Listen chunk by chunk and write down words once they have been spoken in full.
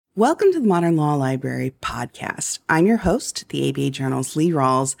Welcome to the Modern Law Library podcast. I'm your host, the ABA Journal's Lee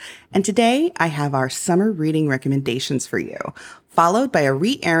Rawls, and today I have our summer reading recommendations for you, followed by a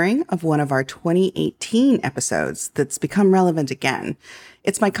re-airing of one of our 2018 episodes that's become relevant again.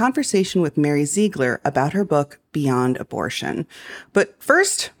 It's my conversation with Mary Ziegler about her book, Beyond Abortion. But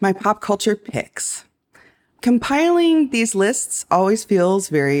first, my pop culture picks. Compiling these lists always feels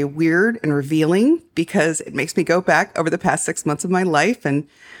very weird and revealing because it makes me go back over the past 6 months of my life and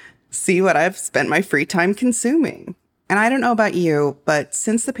see what I've spent my free time consuming. And I don't know about you, but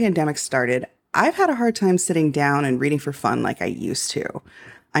since the pandemic started, I've had a hard time sitting down and reading for fun like I used to.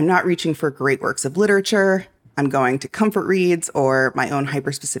 I'm not reaching for great works of literature. I'm going to comfort reads or my own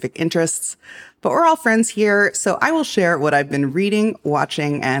hyper-specific interests. But we're all friends here, so I will share what I've been reading,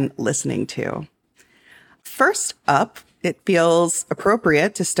 watching, and listening to. First up, it feels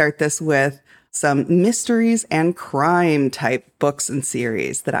appropriate to start this with some mysteries and crime type books and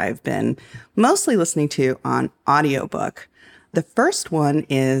series that I've been mostly listening to on audiobook. The first one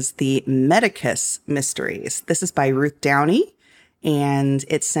is the Medicus Mysteries. This is by Ruth Downey, and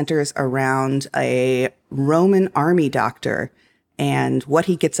it centers around a Roman army doctor and what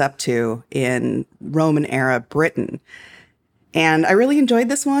he gets up to in Roman era Britain. And I really enjoyed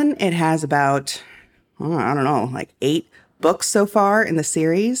this one. It has about, like 8 books so far in the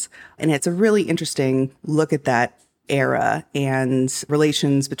series, and it's a really interesting look at that era and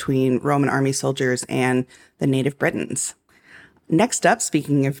relations between Roman army soldiers and the native Britons. Next up,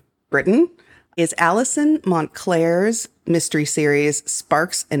 speaking of Britain, is Alison Montclair's mystery series,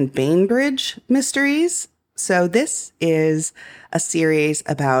 Sparks and Bainbridge Mysteries. So this is a series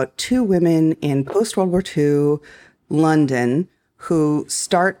about 2 women in post-World War II London who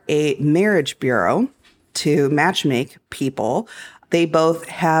start a marriage bureau to matchmake people. They both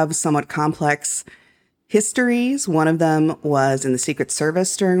have somewhat complex histories. One of them was in the Secret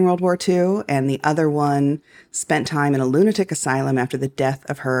Service during World War II, and the other one spent time in a lunatic asylum after the death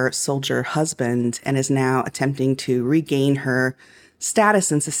of her soldier husband and is now attempting to regain her status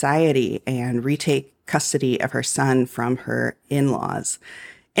in society and retake custody of her son from her in-laws.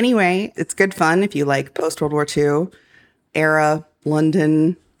 Anyway, it's good fun if you like post-World War II era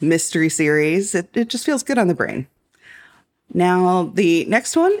London mystery series. It just feels good on the brain. Now, the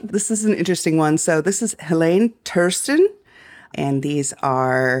next one, this is an interesting one. So this is Helene Tursten, and these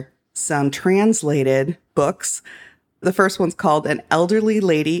are some translated books. The first one's called An Elderly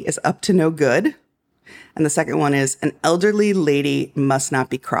Lady is Up to No Good. And the second one is An Elderly Lady Must Not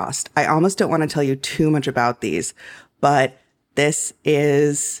Be Crossed. I almost don't want to tell you too much about these, but this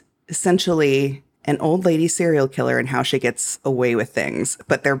is essentially an old lady serial killer and how she gets away with things.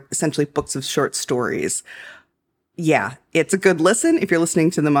 But they're essentially books of short stories. Yeah, it's a good listen. If you're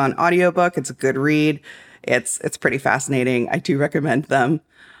listening to them on audiobook, it's a good read. It's pretty fascinating. I do recommend them.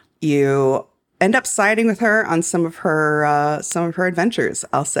 You end up siding with her on some of her adventures,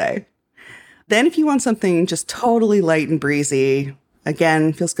 I'll say. Then if you want something just totally light and breezy,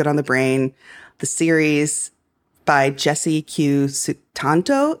 again, feels good on the brain, the series by Jessie Q.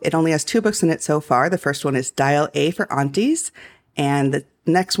 Sutanto. It only has 2 books in it so far. The first one is Dial A for Aunties, and the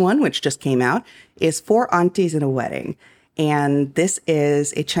next one, which just came out, is 4 Aunties in a Wedding. And this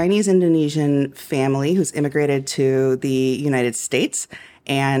is a Chinese-Indonesian family who's immigrated to the United States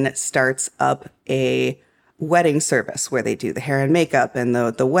and starts up a wedding service where they do the hair and makeup and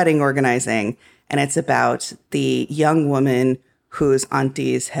the wedding organizing. And it's about the young woman whose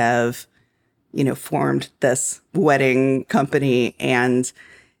aunties have formed this wedding company, and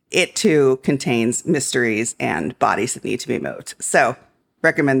it too contains mysteries and bodies that need to be moved. So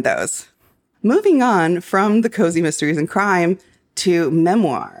recommend those. Moving on from the cozy mysteries and crime to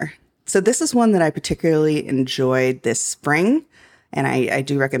memoir. So this is one that I particularly enjoyed this spring, and I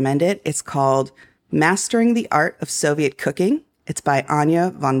do recommend it. It's called Mastering the Art of Soviet Cooking. It's by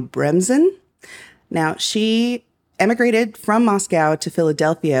Anya von Bremzen. Now, she emigrated from Moscow to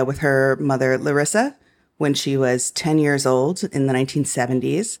Philadelphia with her mother, Larissa, when she was 10 years old in the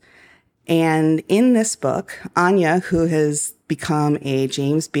 1970s. And in this book, Anya, who has become a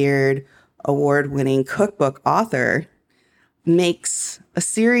James Beard award-winning cookbook author, makes a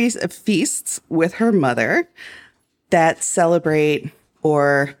series of feasts with her mother that celebrate,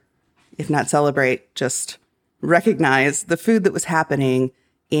 or if not celebrate, just recognize the food that was happening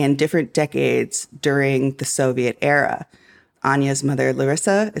in different decades during the Soviet era. Anya's mother,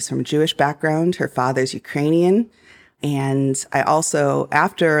 Larissa, is from a Jewish background. Her father's Ukrainian. And I also,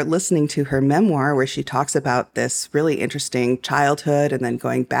 after listening to her memoir, where she talks about this really interesting childhood and then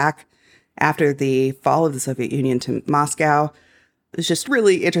going back after the fall of the Soviet Union to Moscow, was just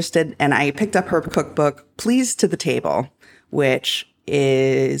really interested. And I picked up her cookbook, Pleased to the Table, which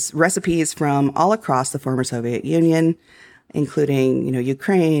is recipes from all across the former Soviet Union, including,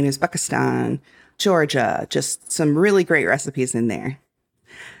 Ukraine, Uzbekistan, Georgia, just some really great recipes in there.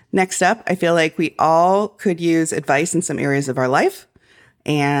 Next up, I feel like we all could use advice in some areas of our life.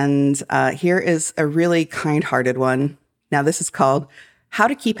 And here is a really kind-hearted one. Now, this is called How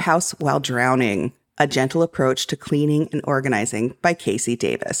to Keep House While Drowning, A Gentle Approach to Cleaning and Organizing by Casey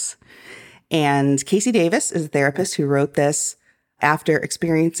Davis. And Casey Davis is a therapist who wrote this after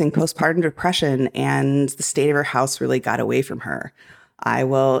experiencing postpartum depression, and the state of her house really got away from her. I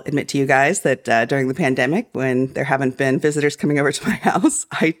will admit to you guys that during the pandemic, when there haven't been visitors coming over to my house,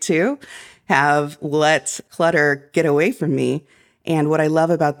 I too have let clutter get away from me. And what I love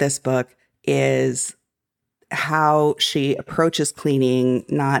about this book is how she approaches cleaning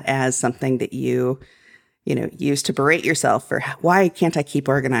not as something that you use to berate yourself for why can't I keep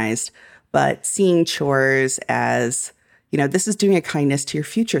organized, but seeing chores as, this is doing a kindness to your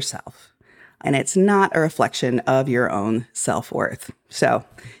future self. And it's not a reflection of your own self-worth. So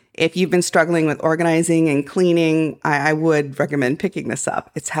if you've been struggling with organizing and cleaning, I would recommend picking this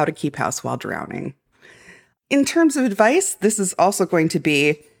up. It's How to Keep House While Drowning. In terms of advice, this is also going to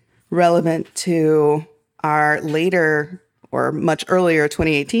be relevant to our later or much earlier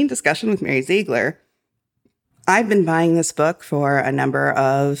 2018 discussion with Mary Ziegler. I've been buying this book for a number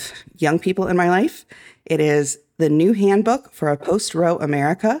of young people in my life. It is The New Handbook for a Post-Roe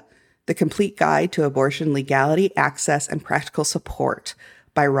America, The Complete Guide to Abortion Legality, Access, and Practical Support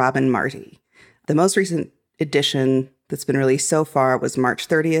by Robin Marty. The most recent edition that's been released so far was March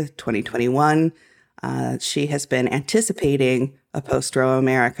 30th, 2021. She has been anticipating a post-Roe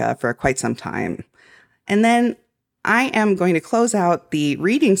America for quite some time. And then I am going to close out the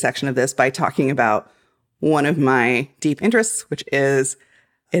reading section of this by talking about one of my deep interests, which is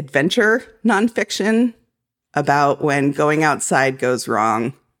adventure nonfiction about when going outside goes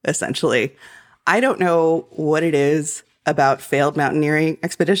wrong, essentially. I don't know what it is about failed mountaineering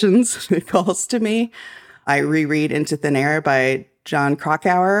expeditions that calls to me. I reread Into Thin Air by Jon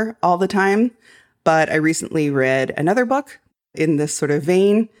Krakauer all the time, but I recently read another book in this sort of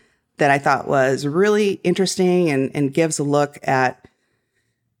vein that I thought was really interesting and gives a look at,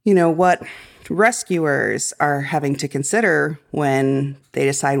 what rescuers are having to consider when they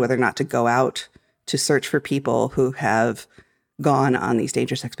decide whether or not to go out to search for people who have gone on these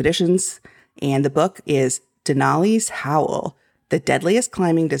dangerous expeditions. And the book is Denali's Howl, The Deadliest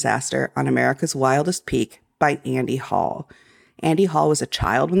Climbing Disaster on America's Wildest Peak by Andy Hall. Andy Hall was a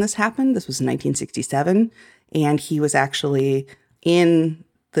child when this happened. This was 1967. And he was actually in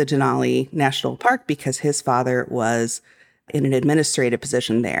the Denali National Park because his father was in an administrative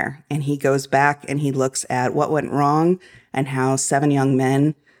position there. And he goes back and he looks at what went wrong and how 7 young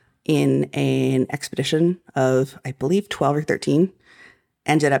men in an expedition of, I believe, 12 or 13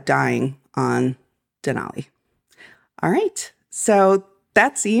 ended up dying on Denali. All right. So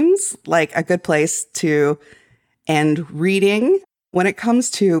that seems like a good place to end reading. When it comes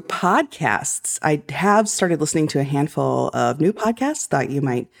to podcasts, I have started listening to a handful of new podcasts. Thought you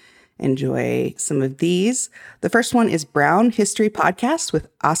might enjoy some of these. The first one is Brown History Podcast with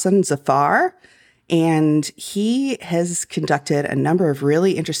Asan Zafar. And he has conducted a number of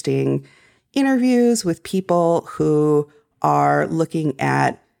really interesting interviews with people who are looking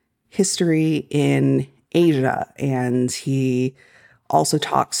at history in Asia. And he also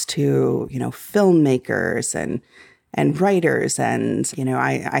talks to, filmmakers and writers. And,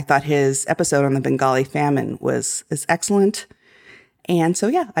 I thought his episode on the Bengali famine is excellent. And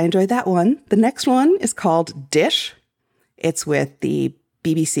so, I enjoyed that one. The next one is called Dish. It's with the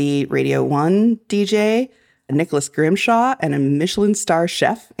BBC Radio 1 DJ, Nicholas Grimshaw, and a Michelin star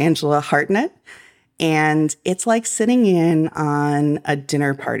chef, Angela Hartnett. And it's like sitting in on a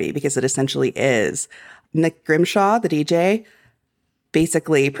dinner party because it essentially is. Nick Grimshaw, the DJ,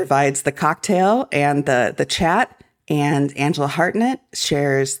 basically provides the cocktail and the chat, and Angela Hartnett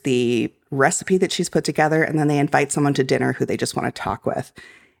shares the recipe that she's put together, and then they invite someone to dinner who they just want to talk with.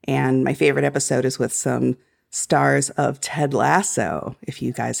 And my favorite episode is with some stars of Ted Lasso, if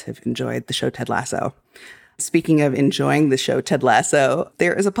you guys have enjoyed the show Ted Lasso. Speaking of enjoying the show Ted Lasso,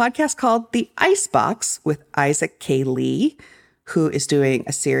 there is a podcast called The Icebox with Isaac K. Lee, who is doing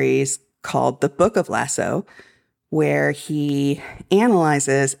a series called The Book of Lasso, where he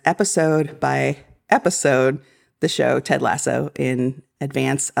analyzes episode by episode the show Ted Lasso in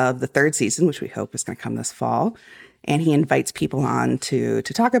advance of the 3rd season, which we hope is going to come this fall. And he invites people on to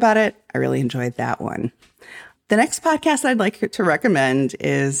talk about it. I really enjoyed that one. The next podcast I'd like to recommend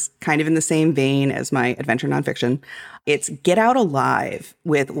is kind of in the same vein as my adventure nonfiction. It's Get Out Alive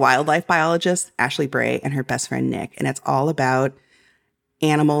with wildlife biologist Ashley Bray and her best friend Nick. And it's all about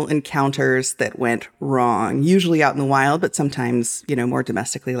animal encounters that went wrong, usually out in the wild, but sometimes, more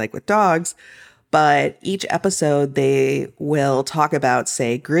domestically, like with dogs. But each episode, they will talk about,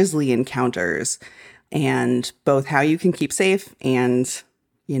 say, grizzly encounters and both how you can keep safe and,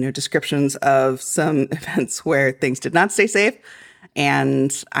 descriptions of some events where things did not stay safe.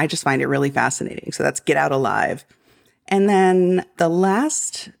 And I just find it really fascinating. So that's Get Out Alive. And then the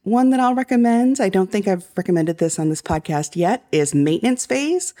last one that I'll recommend, I don't think I've recommended this on this podcast yet, is Maintenance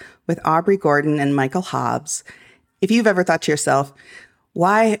Phase with Aubrey Gordon and Michael Hobbs. If you've ever thought to yourself,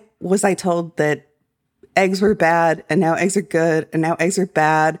 why was I told that eggs were bad and now eggs are good and now eggs are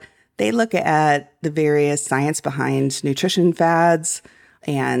bad? They look at the various science behind nutrition fads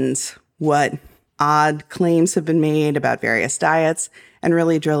and what odd claims have been made about various diets and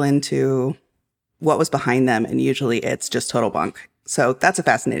really drill into what was behind them. And usually it's just total bunk. So that's a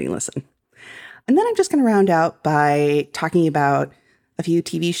fascinating listen. And then I'm just going to round out by talking about a few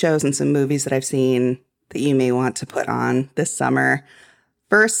TV shows and some movies that I've seen that you may want to put on this summer.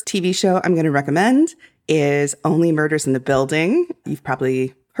 First TV show I'm going to recommend is Only Murders in the Building. You've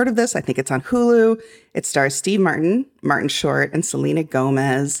probably heard of this. I think it's on Hulu. It stars Steve Martin, Martin Short, and Selena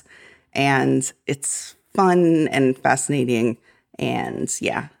Gomez. And it's fun and fascinating. And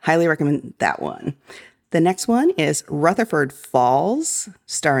yeah, highly recommend that one. The next one is Rutherford Falls,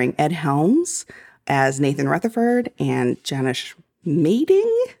 starring Ed Helms as Nathan Rutherford and Janice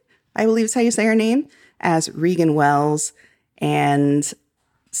Mating, I believe is how you say her name, as Regan Wells. And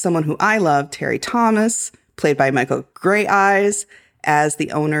someone who I love, Terry Thomas, played by Michael Grey Eyes, as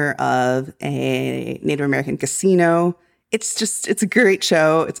the owner of a Native American casino. It's a great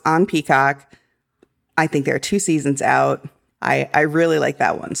show. It's on Peacock. I think there are 2 seasons out. I really like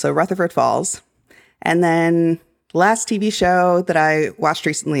that one. So Rutherford Falls. And then last TV show that I watched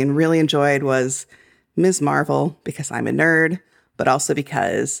recently and really enjoyed was Ms. Marvel, because I'm a nerd, but also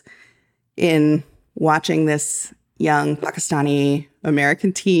because in watching this young Pakistani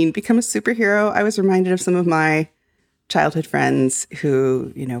American teen become a superhero, I was reminded of some of my childhood friends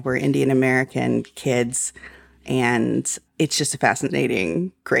who, were Indian American kids. And it's just a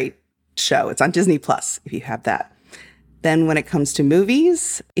fascinating, great show. It's on Disney Plus, if you have that. Then when it comes to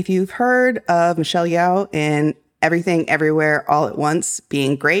movies, if you've heard of Michelle Yeoh in Everything Everywhere All at Once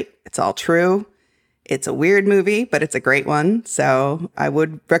being great, it's all true. It's a weird movie, but it's a great one. So I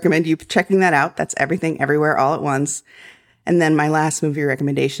would recommend you checking that out. That's Everything Everywhere All at Once. And then my last movie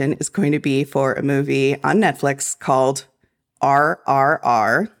recommendation is going to be for a movie on Netflix called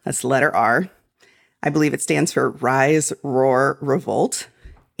RRR. That's the letter R. I believe it stands for Rise, Roar, Revolt.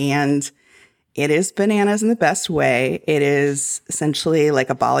 And it is bananas in the best way. It is essentially like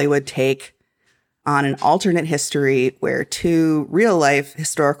a Bollywood take on an alternate history where 2 real-life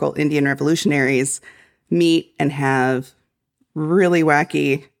historical Indian revolutionaries meet and have really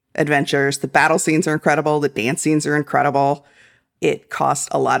wacky adventures. The battle scenes are incredible. The dance scenes are incredible. It cost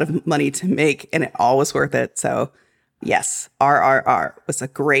a lot of money to make, and it all was worth it. So yes, RRR was a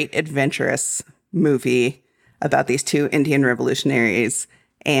great adventurous movie about these 2 Indian revolutionaries.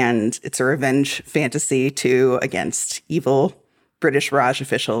 And it's a revenge fantasy against evil British Raj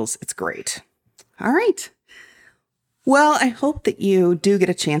officials. It's great. All right. Well, I hope that you do get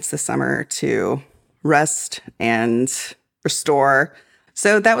a chance this summer to rest and restore.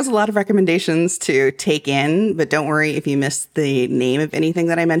 So that was a lot of recommendations to take in, but don't worry if you missed the name of anything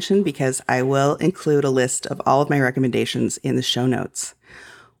that I mentioned, because I will include a list of all of my recommendations in the show notes.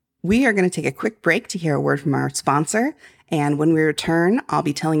 We are going to take a quick break to hear a word from our sponsor. And when we return, I'll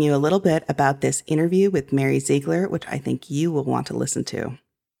be telling you a little bit about this interview with Mary Ziegler, which I think you will want to listen to.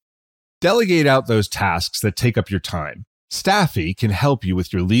 Delegate out those tasks that take up your time. Staffy can help you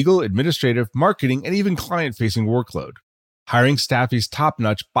with your legal, administrative, marketing, and even client-facing workload. Hiring Staffy's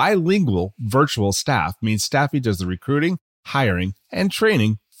top-notch bilingual virtual staff means Staffy does the recruiting, hiring, and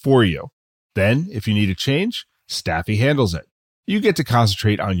training for you. Then, if you need a change, Staffy handles it. You get to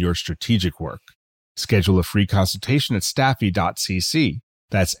concentrate on your strategic work. Schedule a free consultation at staffy.cc.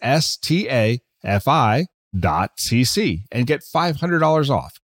 That's STAFI.cc and get $500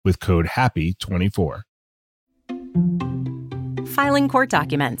 off with code HAPPY24. Filing court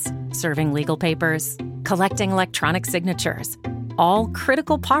documents, serving legal papers, collecting electronic signatures, all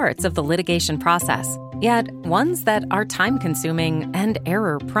critical parts of the litigation process, yet ones that are time-consuming and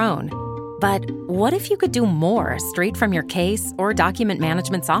error-prone. But what if you could do more straight from your case or document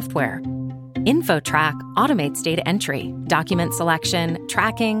management software? InfoTrack automates data entry, document selection,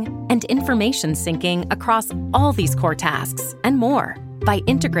 tracking, and information syncing across all these core tasks and more by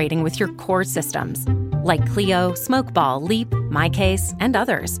integrating with your core systems like Clio, Smokeball, Leap, MyCase, and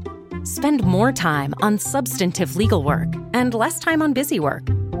others. Spend more time on substantive legal work and less time on busy work.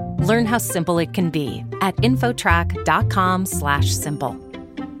 Learn how simple it can be at infotrack.com/simple.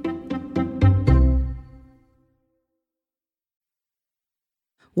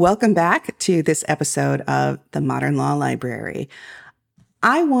 Welcome back to this episode of the Modern Law Library.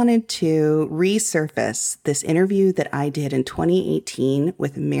 I wanted to resurface this interview that I did in 2018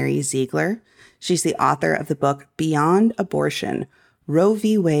 with Mary Ziegler. She's the author of the book Beyond Abortion, Roe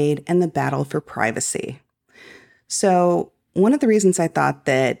v. Wade and the Battle for Privacy. So one of the reasons I thought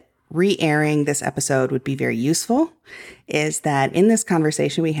that re-airing this episode would be very useful is that in this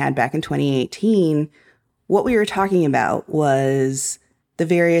conversation we had back in 2018, what we were talking about was the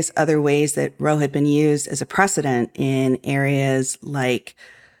various other ways that Roe had been used as a precedent in areas like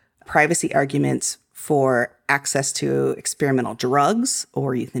privacy arguments for access to experimental drugs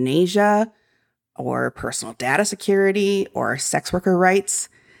or euthanasia or personal data security or sex worker rights.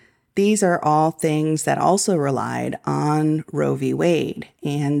 These are all things that also relied on Roe v. Wade.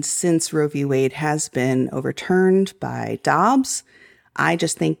 And since Roe v. Wade has been overturned by Dobbs, I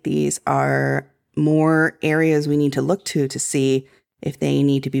just think these are more areas we need to look to see if they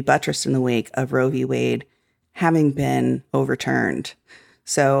need to be buttressed in the wake of Roe v. Wade having been overturned.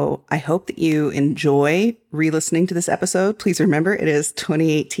 So I hope that you enjoy re-listening to this episode. Please remember, it is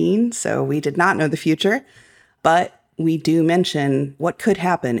 2018, so we did not know the future, but we do mention what could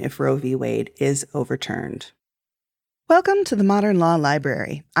happen if Roe v. Wade is overturned. Welcome to the Modern Law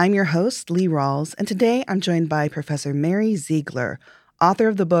Library. I'm your host, Lee Rawls, and today I'm joined by Professor Mary Ziegler, author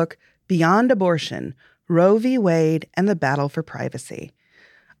of the book Beyond Abortion, Roe v. Wade and the Battle for Privacy.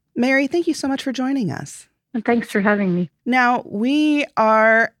 Mary, thank you so much for joining us. Thanks for having me. Now, we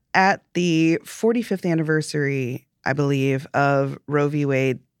are at the 45th anniversary, I believe, of Roe v.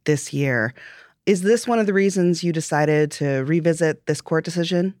 Wade this year. Is this one of the reasons you decided to revisit this court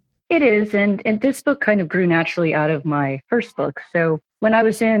decision? It is, and this book kind of grew naturally out of my first book. So when I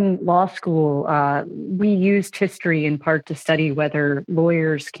was in law school, we used history in part to study whether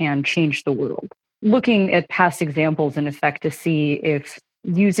lawyers can change the world, looking at past examples in effect to see if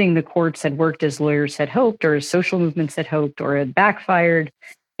using the courts had worked as lawyers had hoped or as social movements had hoped or had backfired.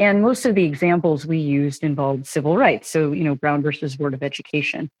 And most of the examples we used involved civil rights. So, Brown versus Board of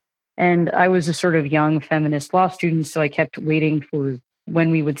Education. And I was a sort of young feminist law student, so I kept waiting for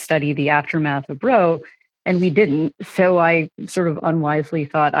when we would study the aftermath of Roe, and we didn't. So I sort of unwisely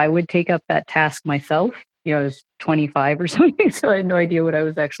thought I would take up that task myself. I was 25 or something, so I had no idea what I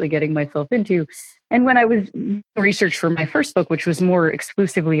was actually getting myself into. And when I was research for my first book, which was more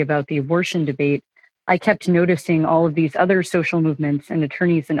exclusively about the abortion debate, I kept noticing all of these other social movements and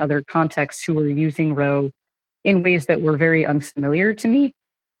attorneys in other contexts who were using Roe in ways that were very unfamiliar to me.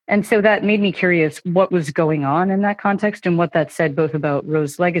 And so that made me curious what was going on in that context and what that said both about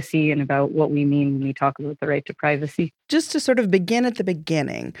Roe's legacy and about what we mean when we talk about the right to privacy. Just to sort of begin at the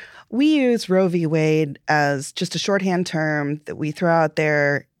beginning, we use Roe v. Wade as just a shorthand term that we throw out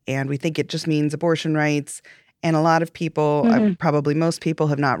there, and we think it just means abortion rights. And a lot of people, probably most people,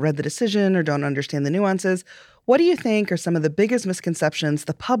 have not read the decision or don't understand the nuances. What do you think are some of the biggest misconceptions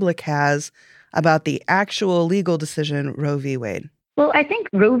the public has about the actual legal decision, Roe v. Wade? Well, I think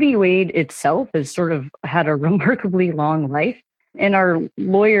Roe v. Wade itself has sort of had a remarkably long life. And our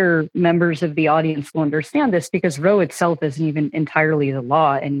lawyer members of the audience will understand this because Roe itself isn't even entirely the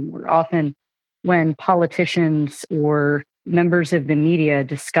law anymore. Often when politicians or members of the media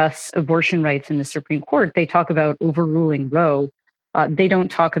discuss abortion rights in the Supreme Court, they talk about overruling Roe. They don't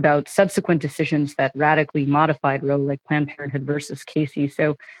talk about subsequent decisions that radically modified Roe, like Planned Parenthood versus Casey.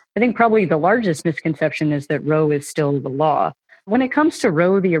 So I think probably the largest misconception is that Roe is still the law. When it comes to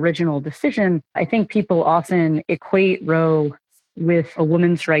Roe, the original decision, I think people often equate Roe with a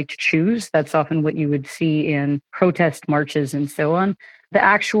woman's right to choose. That's often what you would see in protest marches and so on. The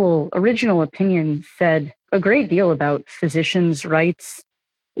actual original opinion said a great deal about physicians' rights,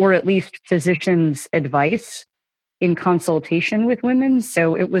 or at least physicians' advice in consultation with women.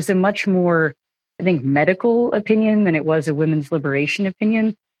 So it was a much more, I think, medical opinion than it was a women's liberation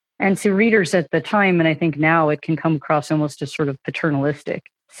opinion. And to readers at the time, and I think now, it can come across almost as sort of paternalistic.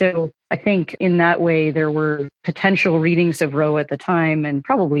 So I think in that way, there were potential readings of Roe at the time, and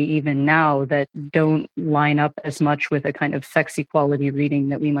probably even now, that don't line up as much with a kind of sex equality reading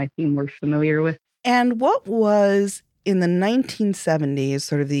that we might be more familiar with. And what was, in the 1970s,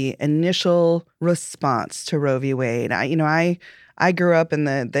 sort of the initial response to Roe v. Wade? I grew up in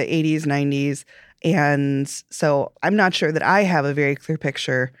the 80s, 90s, and so I'm not sure that I have a very clear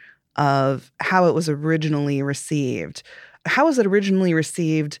picture of how it was originally received. How was it originally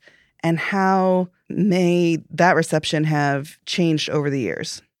received, and how may that reception have changed over the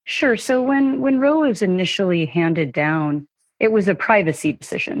years? Sure. So when Roe was initially handed down, it was a privacy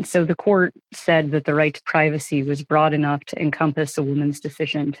decision. So the court said that the right to privacy was broad enough to encompass a woman's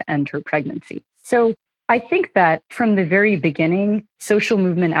decision to end her pregnancy. So I think that from the very beginning, social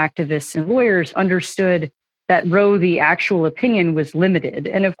movement activists and lawyers understood that Roe, the actual opinion, was limited.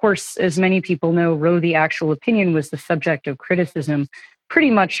 And of course, as many people know, Roe, the actual opinion, was the subject of criticism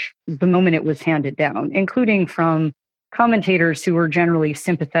pretty much the moment it was handed down, including from commentators who were generally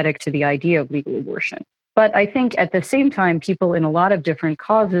sympathetic to the idea of legal abortion. But I think at the same time, people in a lot of different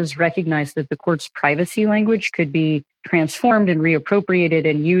causes recognized that the court's privacy language could be transformed and reappropriated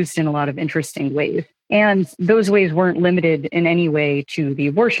and used in a lot of interesting ways. And those ways weren't limited in any way to the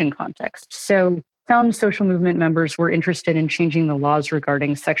abortion context. So some social movement members were interested in changing the laws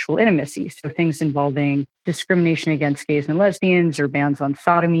regarding sexual intimacy. So things involving discrimination against gays and lesbians, or bans on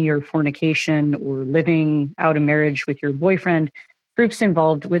sodomy or fornication, or living out of marriage with your boyfriend. Groups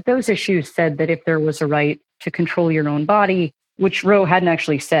involved with those issues said that if there was a right to control your own body, which Roe hadn't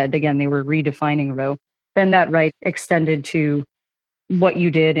actually said, again, they were redefining Roe, then that right extended to what you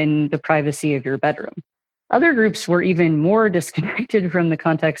did in the privacy of your bedroom. Other groups were even more disconnected from the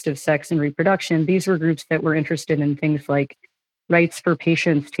context of sex and reproduction. These were groups that were interested in things like rights for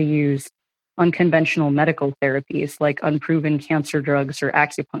patients to use unconventional medical therapies like unproven cancer drugs or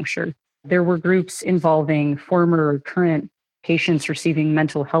acupuncture. There were groups involving former or current patients receiving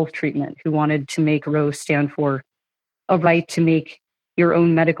mental health treatment who wanted to make Roe stand for a right to make your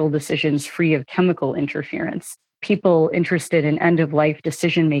own medical decisions free of chemical interference. People interested in end-of-life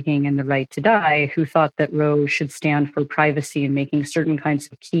decision-making and the right to die who thought that Roe should stand for privacy in making certain kinds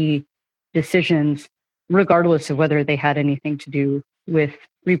of key decisions, regardless of whether they had anything to do with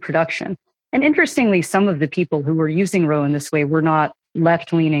reproduction. And interestingly, some of the people who were using Roe in this way were not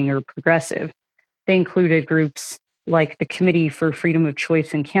left-leaning or progressive. They included groups like the Committee for Freedom of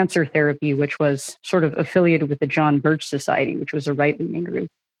Choice in Cancer Therapy, which was sort of affiliated with the John Birch Society, which was a right-leaning group.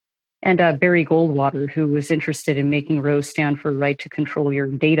 And Barry Goldwater, who was interested in making Roe stand for right to control your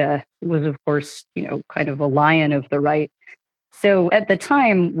data, was, of course, kind of a lion of the right. So at the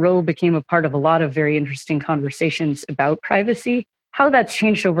time, Roe became a part of a lot of very interesting conversations about privacy. How that's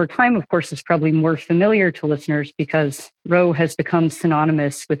changed over time, of course, is probably more familiar to listeners because Roe has become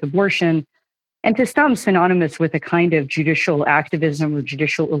synonymous with abortion, and to some synonymous with a kind of judicial activism or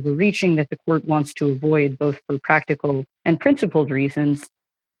judicial overreaching that the court wants to avoid, both for practical and principled reasons.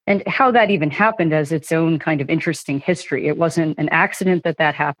 And how that even happened as its own kind of interesting history. It wasn't an accident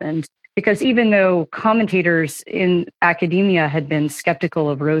that happened, because even though commentators in academia had been skeptical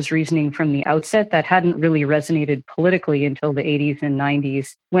of Roe's reasoning from the outset, that hadn't really resonated politically until the 80s and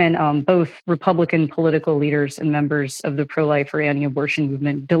 90s, when both Republican political leaders and members of the pro-life or anti-abortion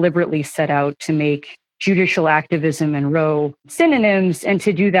movement deliberately set out to make judicial activism and Roe synonyms, and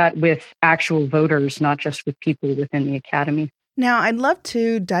to do that with actual voters, not just with people within the academy. Now, I'd love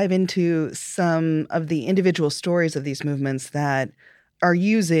to dive into some of the individual stories of these movements that are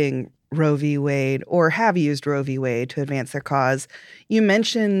using Roe v. Wade or have used Roe v. Wade to advance their cause. You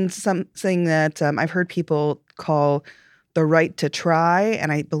mentioned something that I've heard people call the right to try,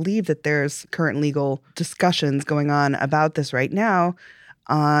 and I believe that there's current legal discussions going on about this right now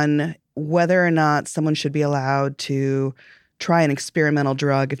on whether or not someone should be allowed to try an experimental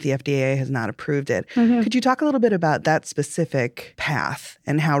drug if the FDA has not approved it. Mm-hmm. Could you talk a little bit about that specific path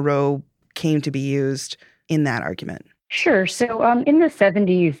and how Roe came to be used in that argument? Sure. So in the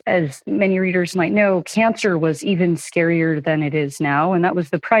 70s, as many readers might know, cancer was even scarier than it is now. And that was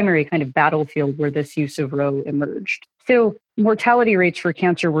the primary kind of battlefield where this use of Roe emerged. So mortality rates for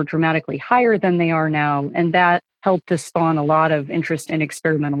cancer were dramatically higher than they are now. And that helped to spawn a lot of interest in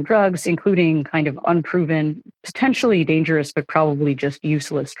experimental drugs, including kind of unproven, potentially dangerous, but probably just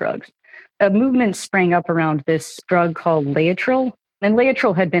useless drugs. A movement sprang up around this drug called Laetrile. And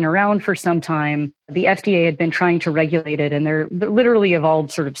Laetrile had been around for some time. The FDA had been trying to regulate it, and there literally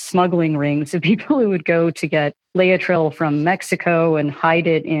evolved sort of smuggling rings of people who would go to get Laetrile from Mexico and hide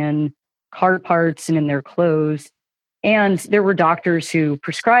it in car parts and in their clothes. And there were doctors who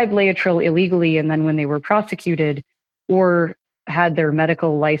prescribed Laetrile illegally, and then when they were prosecuted or had their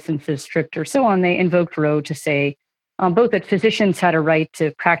medical licenses stripped or so on, they invoked Roe to say both that physicians had a right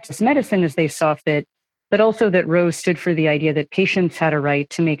to practice medicine as they saw fit, but also that Roe stood for the idea that patients had a right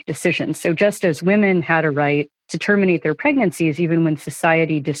to make decisions. So just as women had a right to terminate their pregnancies even when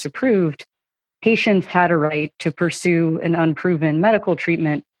society disapproved, patients had a right to pursue an unproven medical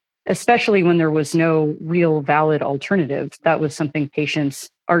treatment, especially when there was no real valid alternative. That was something patients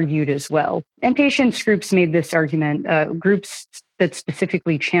argued as well. And patients groups made this argument. Groups that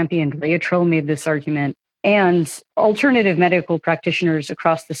specifically championed Laetrile made this argument. And alternative medical practitioners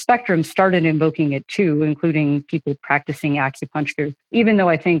across the spectrum started invoking it too, including people practicing acupuncture, even though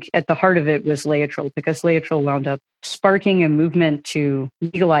I think at the heart of it was Laetrile, because Laetrile wound up sparking a movement to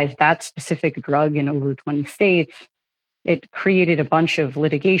legalize that specific drug in over 20 states. It created a bunch of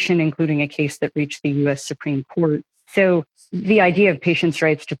litigation, including a case that reached the US Supreme Court. So the idea of patients'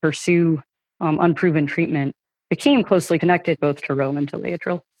 rights to pursue unproven treatment became closely connected both to Roe and to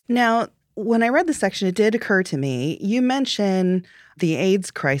Laetrile. Now, when I read the section, it did occur to me, you mention the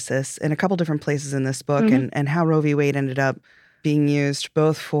AIDS crisis in a couple different places in this book and how Roe v. Wade ended up being used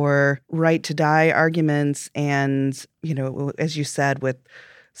both for right to die arguments and, you know, as you said, with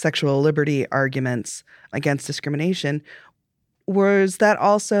sexual liberty arguments against discrimination. Was that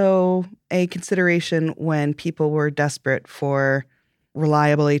also a consideration when people were desperate for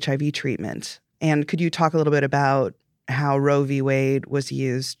reliable HIV treatment? And could you talk a little bit about how Roe v. Wade was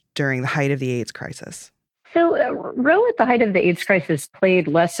used during the height of the AIDS crisis? So Roe at the height of the AIDS crisis played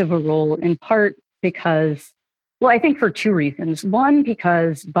less of a role, in part because, well, I think for two reasons. One,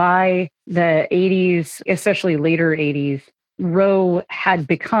 because by the 80s, especially later 80s, Roe had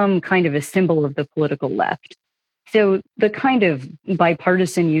become kind of a symbol of the political left. So the kind of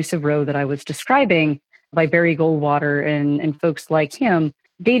bipartisan use of Roe that I was describing by Barry Goldwater and folks like him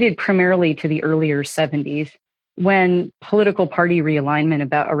dated primarily to the earlier 70s, when political party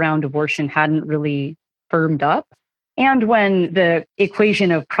realignment around abortion hadn't really firmed up, and when the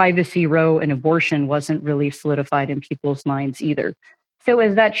equation of privacy, Roe, and abortion wasn't really solidified in people's minds either. So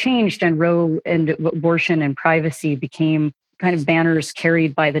as that changed and Roe and abortion and privacy became kind of banners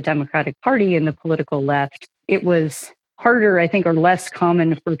carried by the Democratic Party and the political left, it was harder, I think, or less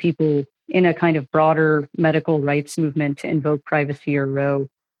common for people in a kind of broader medical rights movement to invoke privacy or Roe.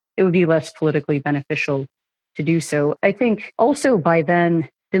 It would be less politically beneficial to do so. I think also by then,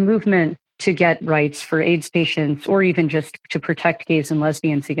 the movement to get rights for AIDS patients, or even just to protect gays and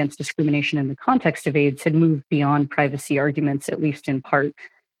lesbians against discrimination in the context of AIDS, had moved beyond privacy arguments, at least in part.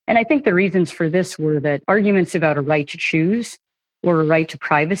 And I think the reasons for this were that arguments about a right to choose or a right to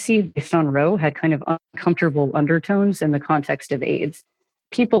privacy based on Roe had kind of uncomfortable undertones in the context of AIDS.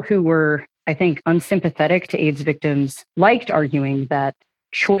 People who were, I think, unsympathetic to AIDS victims liked arguing that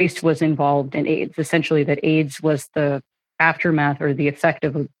choice was involved in AIDS, essentially that AIDS was the aftermath or the effect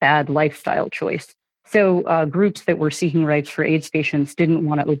of a bad lifestyle choice. So groups that were seeking rights for AIDS patients didn't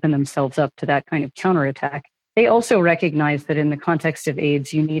want to open themselves up to that kind of counterattack. They also recognized that in the context of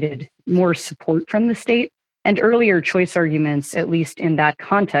AIDS, you needed more support from the state. And earlier choice arguments, at least in that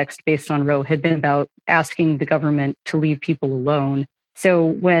context, based on Roe, had been about asking the government to leave people alone. So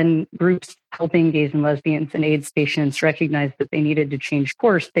when groups helping gays and lesbians and AIDS patients recognized that they needed to change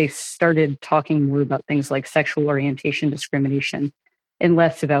course, they started talking more about things like sexual orientation discrimination and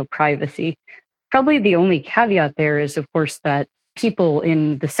less about privacy. Probably the only caveat there is, of course, that people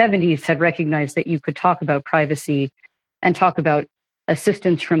in the 70s had recognized that you could talk about privacy and talk about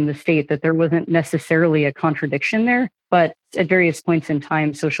assistance from the state, that there wasn't necessarily a contradiction there. But at various points in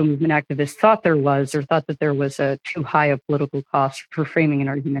time, social movement activists thought there was, or thought that there was a too high a political cost for framing an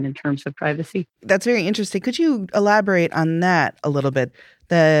argument in terms of privacy. That's very interesting. Could you elaborate on that a little bit?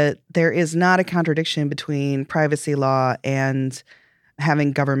 That there is not a contradiction between privacy law and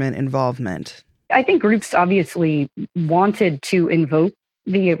having government involvement. I think groups obviously wanted to invoke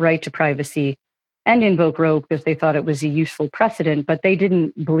the right to privacy and invoke Roe because they thought it was a useful precedent, but they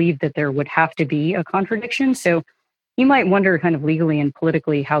didn't believe that there would have to be a contradiction. So you might wonder kind of legally and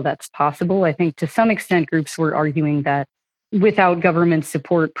politically how that's possible. I think to some extent, groups were arguing that without government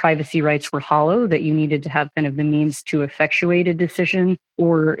support, privacy rights were hollow, that you needed to have kind of the means to effectuate a decision,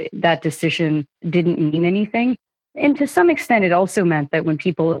 or that decision didn't mean anything. And to some extent, it also meant that when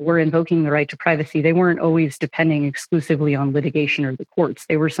people were invoking the right to privacy, they weren't always depending exclusively on litigation or the courts.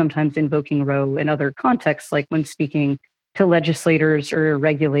 They were sometimes invoking Roe in other contexts, like when speaking to legislators or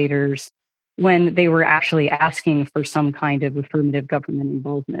regulators, when they were actually asking for some kind of affirmative government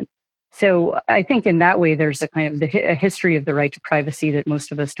involvement. So I think in that way, there's a kind of a history of the right to privacy that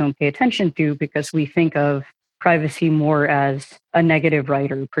most of us don't pay attention to because we think of privacy more as a negative right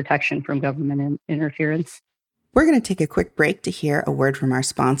or protection from government interference. We're going to take a quick break to hear a word from our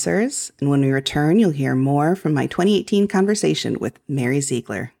sponsors. And when we return, you'll hear more from my 2018 conversation with Mary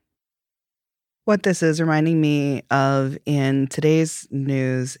Ziegler. What this is reminding me of in today's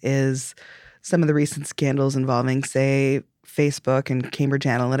news is some of the recent scandals involving, say, Facebook and Cambridge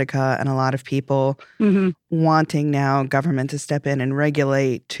Analytica, and a lot of people wanting now government to step in and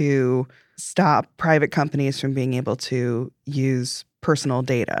regulate to stop private companies from being able to use personal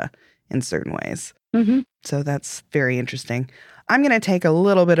data in certain ways. Mm-hmm. So that's very interesting. I'm going to take a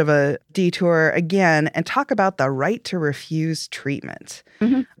little bit of a detour again and talk about the right to refuse treatment.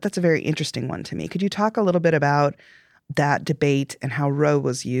 Mm-hmm. That's a very interesting one to me. Could you talk a little bit about that debate and how Roe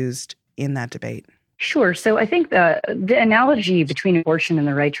was used in that debate? Sure. So I think the analogy between abortion and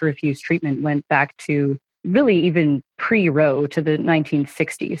the right to refuse treatment went back to really even pre-Roe, to the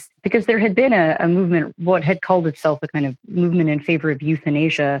 1960s, because there had been a movement, what had called itself a kind of movement in favor of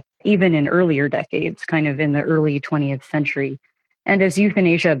euthanasia, even in earlier decades, kind of in the early 20th century. And as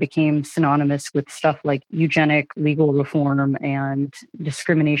euthanasia became synonymous with stuff like eugenic legal reform and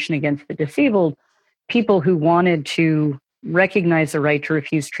discrimination against the disabled, people who wanted to recognize the right to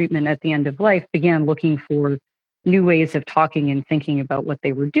refuse treatment at the end of life began looking for new ways of talking and thinking about what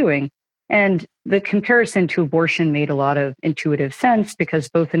they were doing. And the comparison to abortion made a lot of intuitive sense because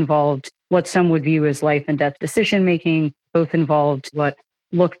both involved what some would view as life and death decision-making, both involved what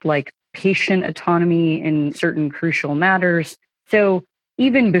looked like patient autonomy in certain crucial matters. So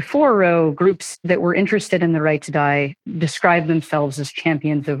even before Roe, groups that were interested in the right to die described themselves as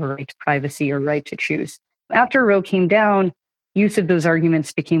champions of a right to privacy or right to choose. After Roe came down, use of those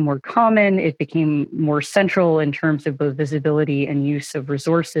arguments became more common. It became more central in terms of both visibility and use of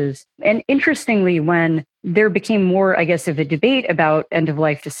resources. And interestingly, when there became more, I guess, of a debate about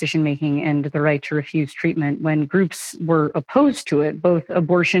end-of-life decision-making and the right to refuse treatment, when groups were opposed to it, both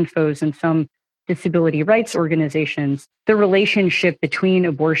abortion foes and some disability rights organizations, the relationship between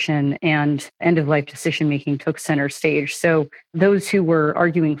abortion and end-of-life decision-making took center stage. So those who were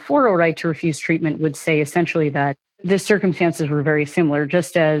arguing for a right to refuse treatment would say essentially that the circumstances were very similar.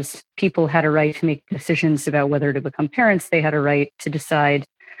 Just as people had a right to make decisions about whether to become parents, they had a right to decide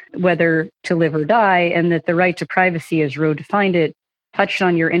whether to live or die, and that the right to privacy, as Roe defined it, touched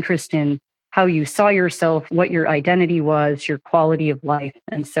on your interest in how you saw yourself, what your identity was, your quality of life,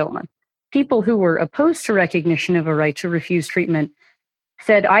 and so on. People who were opposed to recognition of a right to refuse treatment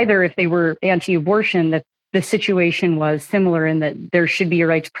said either if they were anti-abortion that the situation was similar in that there should be a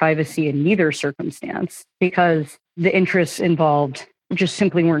right to privacy in neither circumstance because the interests involved just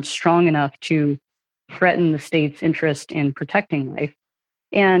simply weren't strong enough to threaten the state's interest in protecting life.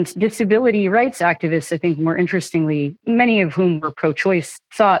 And disability rights activists, I think more interestingly, many of whom were pro-choice,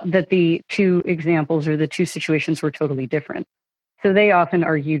 thought that the two examples or the two situations were totally different. So they often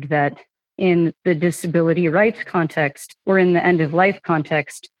argued that in the disability rights context or in the end-of-life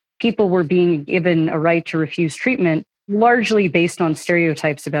context, people were being given a right to refuse treatment largely based on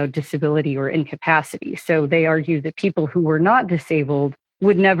stereotypes about disability or incapacity. So they argued that people who were not disabled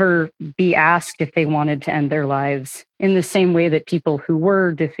would never be asked if they wanted to end their lives in the same way that people who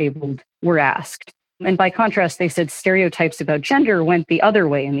were disabled were asked. And by contrast, they said stereotypes about gender went the other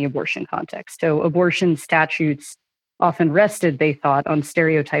way in the abortion context. So abortion statutes often rested, they thought, on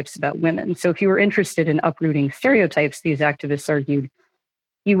stereotypes about women. So if you were interested in uprooting stereotypes, these activists argued,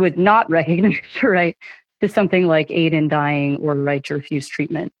 you would not recognize the right to something like aid in dying or right to refuse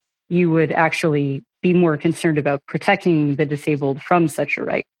treatment. You would actually be more concerned about protecting the disabled from such a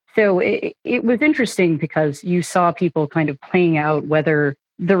right. So it was interesting because you saw people kind of playing out whether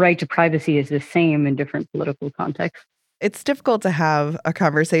the right to privacy is the same in different political contexts. It's difficult to have a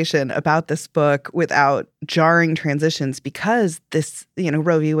conversation about this book without jarring transitions because this,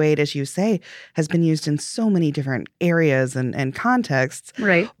 Roe v. Wade, as you say, has been used in so many different areas and contexts.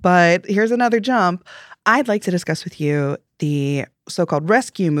 Right. But here's another jump. I'd like to discuss with you the so-called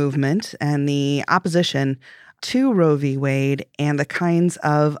rescue movement and the opposition to Roe v. Wade and the kinds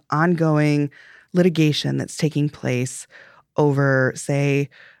of ongoing litigation that's taking place over, say,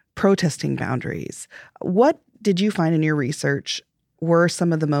 protesting boundaries. What did you find in your research were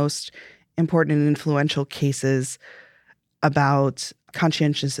some of the most important and influential cases about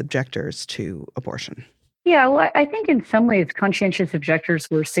conscientious objectors to abortion? Yeah, well, I think in some ways, conscientious objectors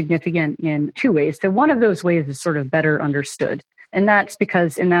were significant in two ways. So one of those ways is sort of better understood. And that's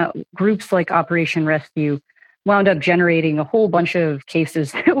because in that groups like Operation Rescue wound up generating a whole bunch of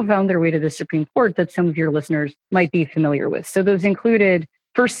cases that found their way to the Supreme Court that some of your listeners might be familiar with. So those included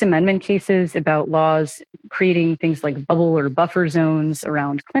First Amendment cases about laws creating things like bubble or buffer zones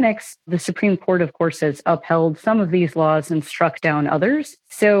around clinics. The Supreme Court, of course, has upheld some of these laws and struck down others.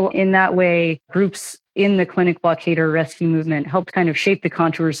 So in that way, groups in the clinic blockade or rescue movement helped kind of shape the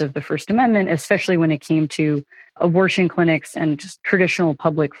contours of the First Amendment, especially when it came to abortion clinics and just traditional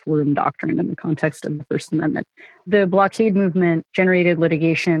public forum doctrine in the context of the First Amendment. The blockade movement generated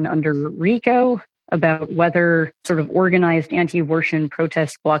litigation under RICO about whether sort of organized anti-abortion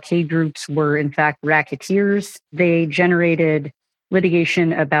protest blockade groups were in fact racketeers. They generated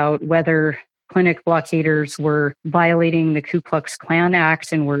litigation about whether clinic blockaders were violating the Ku Klux Klan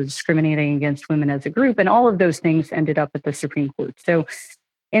Act and were discriminating against women as a group. And all of those things ended up at the Supreme Court. So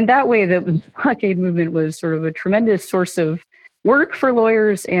in that way, the blockade movement was sort of a tremendous source of work for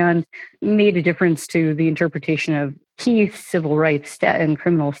lawyers and made a difference to the interpretation of key civil rights and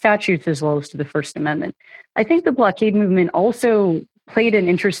criminal statutes, as well as to the First Amendment. I think the blockade movement also played an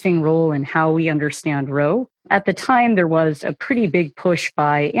interesting role in how we understand Roe. At the time, there was a pretty big push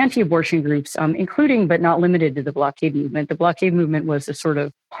by anti-abortion groups, including but not limited to the blockade movement. The blockade movement was a sort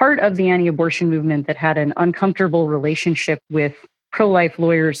of part of the anti-abortion movement that had an uncomfortable relationship with pro-life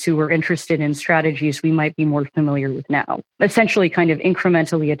lawyers who were interested in strategies we might be more familiar with now, essentially kind of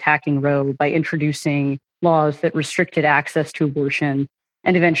incrementally attacking Roe by introducing laws that restricted access to abortion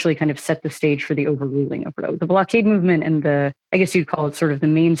and eventually kind of set the stage for the overruling of Roe. The blockade movement and I guess you'd call it sort of the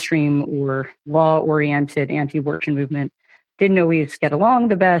mainstream or law-oriented anti-abortion movement didn't always get along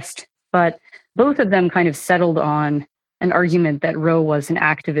the best, but both of them kind of settled on an argument that Roe was an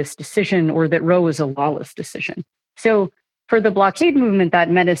activist decision or that Roe was a lawless decision. So for the blockade movement, that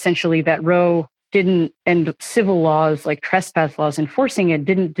meant essentially that Roe didn't, and civil laws like trespass laws enforcing it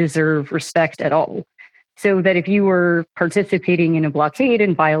didn't deserve respect at all. So that if you were participating in a blockade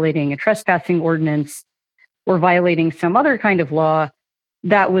and violating a trespassing ordinance or violating some other kind of law,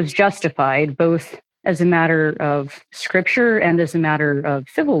 that was justified both as a matter of scripture and as a matter of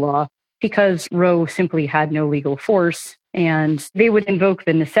civil law, because Roe simply had no legal force, and they would invoke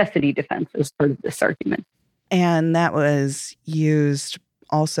the necessity defense as part of this argument. And that was used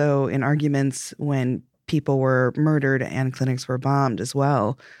also in arguments when people were murdered and clinics were bombed as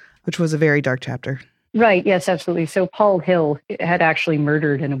well, which was a very dark chapter. Right. Yes, absolutely. So Paul Hill had actually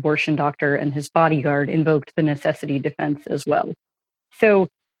murdered an abortion doctor, and his bodyguard invoked the necessity defense as well. So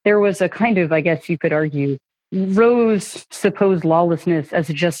there was a kind of, I guess you could argue, Roe's supposed lawlessness as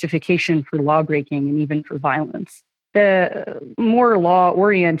a justification for lawbreaking and even for violence. The more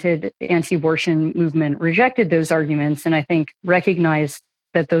law-oriented anti-abortion movement rejected those arguments, and I think recognized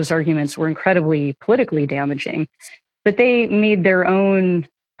that those arguments were incredibly politically damaging. But they made their own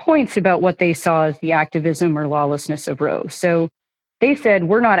points about what they saw as the activism or lawlessness of Roe. So they said,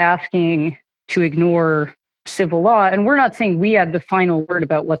 we're not asking to ignore civil law, and we're not saying we have the final word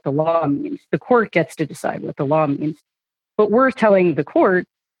about what the law means. The court gets to decide what the law means. But we're telling the court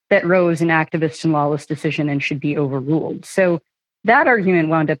that Roe is an activist and lawless decision and should be overruled. So that argument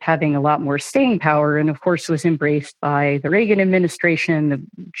wound up having a lot more staying power, and of course was embraced by the Reagan administration, the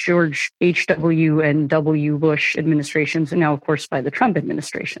George H.W. and W. Bush administrations, and now of course by the Trump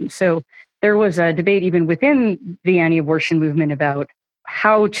administration. So there was a debate even within the anti-abortion movement about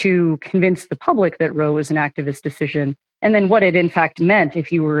how to convince the public that Roe was an activist decision, and then what it in fact meant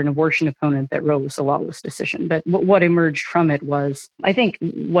if you were an abortion opponent that Roe was a lawless decision. But what emerged from it was, I think,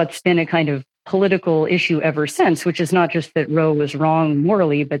 what's been a kind of political issue ever since, which is not just that Roe was wrong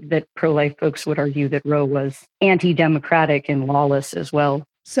morally, but that pro-life folks would argue that Roe was anti-democratic and lawless as well.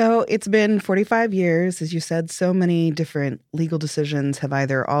 So it's been 45 years, as you said, so many different legal decisions have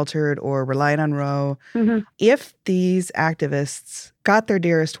either altered or relied on Roe. Mm-hmm. If these activists got their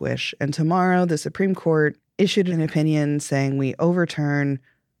dearest wish and tomorrow the Supreme Court issued an opinion saying we overturn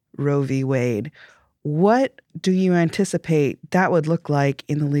Roe v. Wade, what do you anticipate that would look like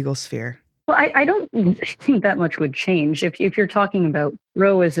in the legal sphere? Well, I don't think that much would change if you're talking about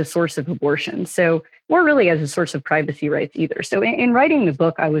Roe as a source of abortion. So, or really as a source of privacy rights either. So in writing the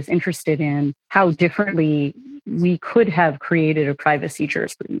book, I was interested in how differently we could have created a privacy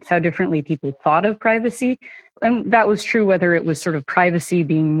jurisprudence, how differently people thought of privacy. And that was true whether it was sort of privacy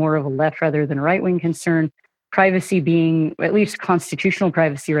being more of a left rather than a right-wing concern, privacy being, at least constitutional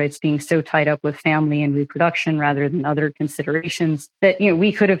privacy rights, being so tied up with family and reproduction rather than other considerations that, we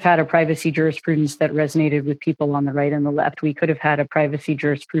could have had a privacy jurisprudence that resonated with people on the right and the left. We could have had a privacy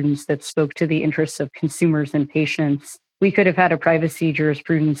jurisprudence that spoke to the interests of consumers and patients. We could have had a privacy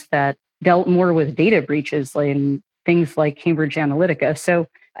jurisprudence that dealt more with data breaches and things like Cambridge Analytica. So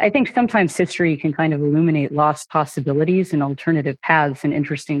I think sometimes history can kind of illuminate lost possibilities and alternative paths in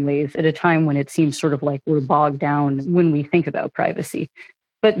interesting ways at a time when it seems sort of like we're bogged down when we think about privacy.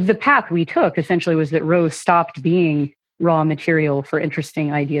 But the path we took essentially was that Roe stopped being raw material for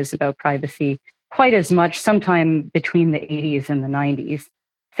interesting ideas about privacy quite as much sometime between the 80s and the 90s.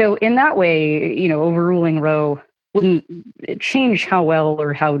 So in that way, overruling Roe wouldn't change how well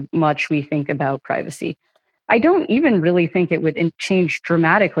or how much we think about privacy. I don't even really think it would change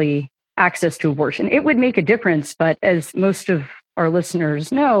dramatically access to abortion. It would make a difference, but as most of our listeners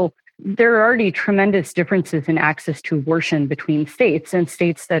know, there are already tremendous differences in access to abortion between states, and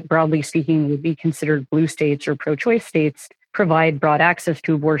states that, broadly speaking, would be considered blue states or pro-choice states provide broad access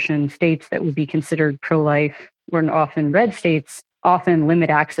to abortion. States that would be considered pro-life, or often red states, often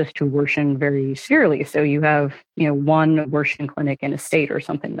limit access to abortion very severely. So you have, one abortion clinic in a state or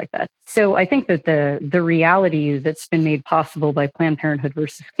something like that. So I think that the reality that's been made possible by Planned Parenthood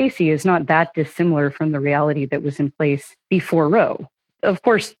versus Casey is not that dissimilar from the reality that was in place before Roe. Of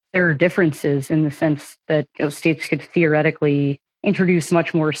course, there are differences in the sense that states could theoretically introduce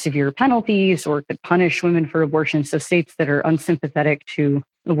much more severe penalties or could punish women for abortion. So states that are unsympathetic to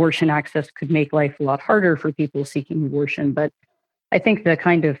abortion access could make life a lot harder for people seeking abortion. But I think the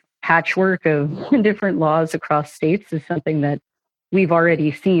kind of patchwork of different laws across states is something that we've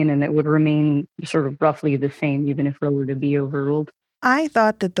already seen and that would remain sort of roughly the same, even if Roe were to be overruled. I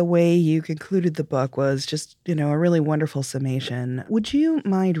thought that the way you concluded the book was just, a really wonderful summation. Would you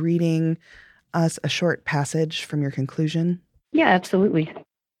mind reading us a short passage from your conclusion? Yeah, absolutely.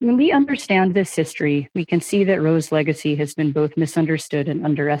 When we understand this history, we can see that Roe's legacy has been both misunderstood and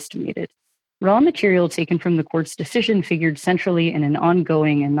underestimated. Raw material taken from the court's decision figured centrally in an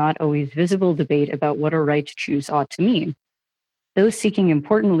ongoing and not always visible debate about what a right to choose ought to mean. Those seeking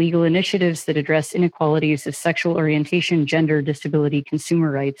important legal initiatives that address inequalities of sexual orientation, gender, disability, consumer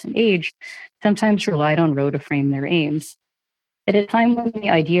rights, and age sometimes relied on Roe to frame their aims. At a time when the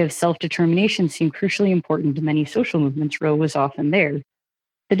idea of self-determination seemed crucially important to many social movements, Roe was often there.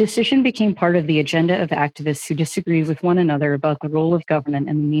 The decision became part of the agenda of activists who disagreed with one another about the role of government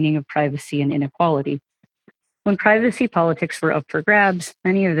and the meaning of privacy and inequality. When privacy politics were up for grabs,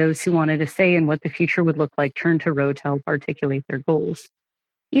 many of those who wanted a say in what the future would look like turned to Roe to help articulate their goals.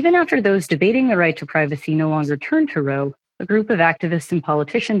 Even after those debating the right to privacy no longer turned to Roe, a group of activists and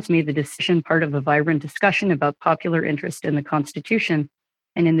politicians made the decision part of a vibrant discussion about popular interest in the Constitution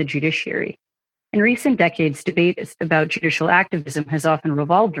and in the judiciary. In recent decades, debate about judicial activism has often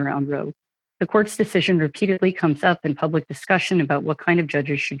revolved around Roe. The court's decision repeatedly comes up in public discussion about what kind of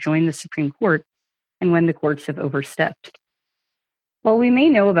judges should join the Supreme Court and when the courts have overstepped. While we may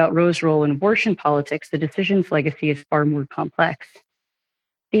know about Roe's role in abortion politics, the decision's legacy is far more complex.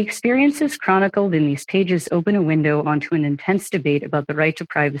 The experiences chronicled in these pages open a window onto an intense debate about the right to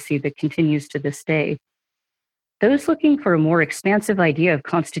privacy that continues to this day. Those looking for a more expansive idea of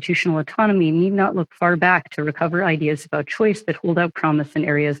constitutional autonomy need not look far back to recover ideas about choice that hold out promise in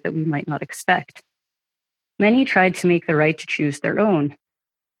areas that we might not expect. Many tried to make the right to choose their own.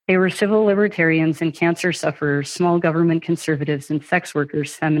 They were civil libertarians and cancer sufferers, small government conservatives and sex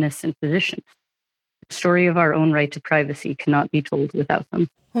workers, feminists and physicians. The story of our own right to privacy cannot be told without them.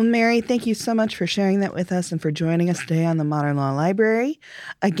 Well, Mary, thank you so much for sharing that with us and for joining us today on the Modern Law Library.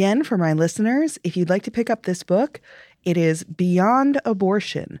 Again, for my listeners, if you'd like to pick up this book, it is Beyond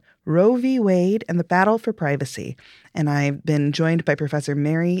Abortion, Roe v. Wade and the Battle for Privacy. And I've been joined by Professor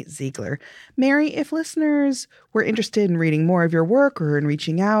Mary Ziegler. Mary, if listeners were interested in reading more of your work or in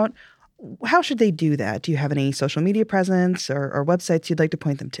reaching out, how should they do that? Do you have any social media presence or websites you'd like to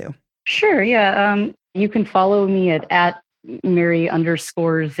point them to? Sure, yeah. You can follow me at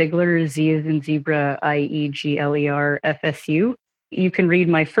Mary_Ziegler, Z as in zebra, IEGLER FSU. You can read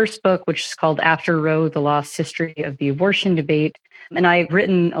my first book, which is called After Roe, The Lost History of the Abortion Debate. And I've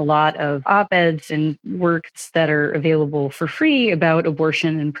written a lot of op-eds and works that are available for free about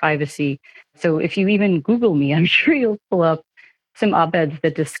abortion and privacy. So if you even Google me, I'm sure you'll pull up some op-eds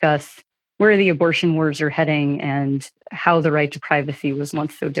that discuss where the abortion wars are heading and how the right to privacy was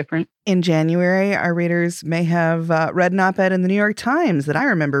once so different. In January, our readers may have read an op-ed in the New York Times that I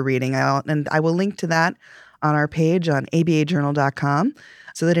remember reading out, and I will link to that on our page on abajournal.com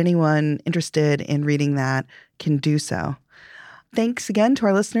so that anyone interested in reading that can do so. Thanks again to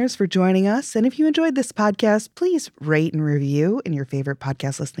our listeners for joining us. And if you enjoyed this podcast, please rate and review in your favorite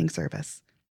podcast listening service.